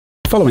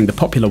Following the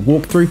popular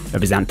walkthrough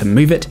of his anthem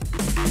Move It,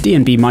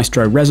 D&B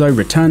maestro Reso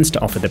returns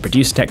to offer the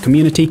Producer Tech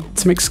community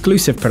some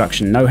exclusive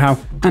production know-how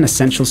and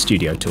essential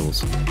studio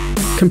tools.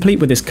 Complete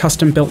with his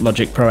custom-built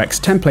Logic Pro X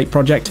template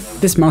project,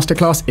 this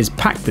masterclass is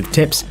packed with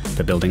tips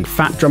for building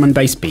fat drum and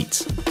bass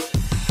beats.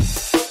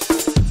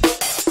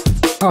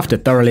 After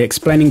thoroughly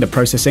explaining the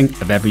processing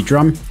of every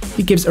drum,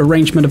 he gives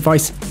arrangement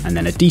advice and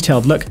then a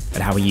detailed look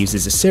at how he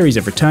uses a series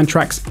of return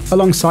tracks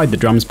alongside the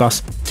drums bus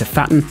to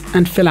fatten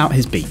and fill out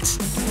his beats.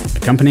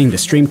 Accompanying the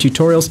stream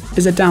tutorials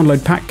is a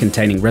download pack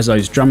containing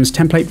Reso's drums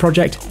template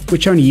project,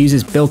 which only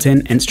uses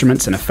built-in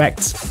instruments and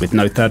effects with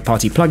no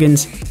third-party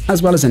plugins,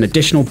 as well as an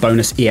additional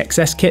bonus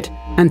EXS kit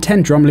and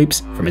 10 drum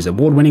loops from his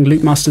award-winning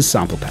Loopmasters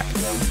sample pack.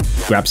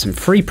 Grab some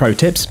free pro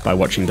tips by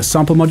watching the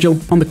sample module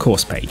on the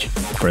course page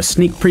for a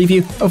sneak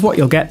preview of what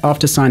you'll get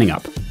after signing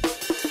up.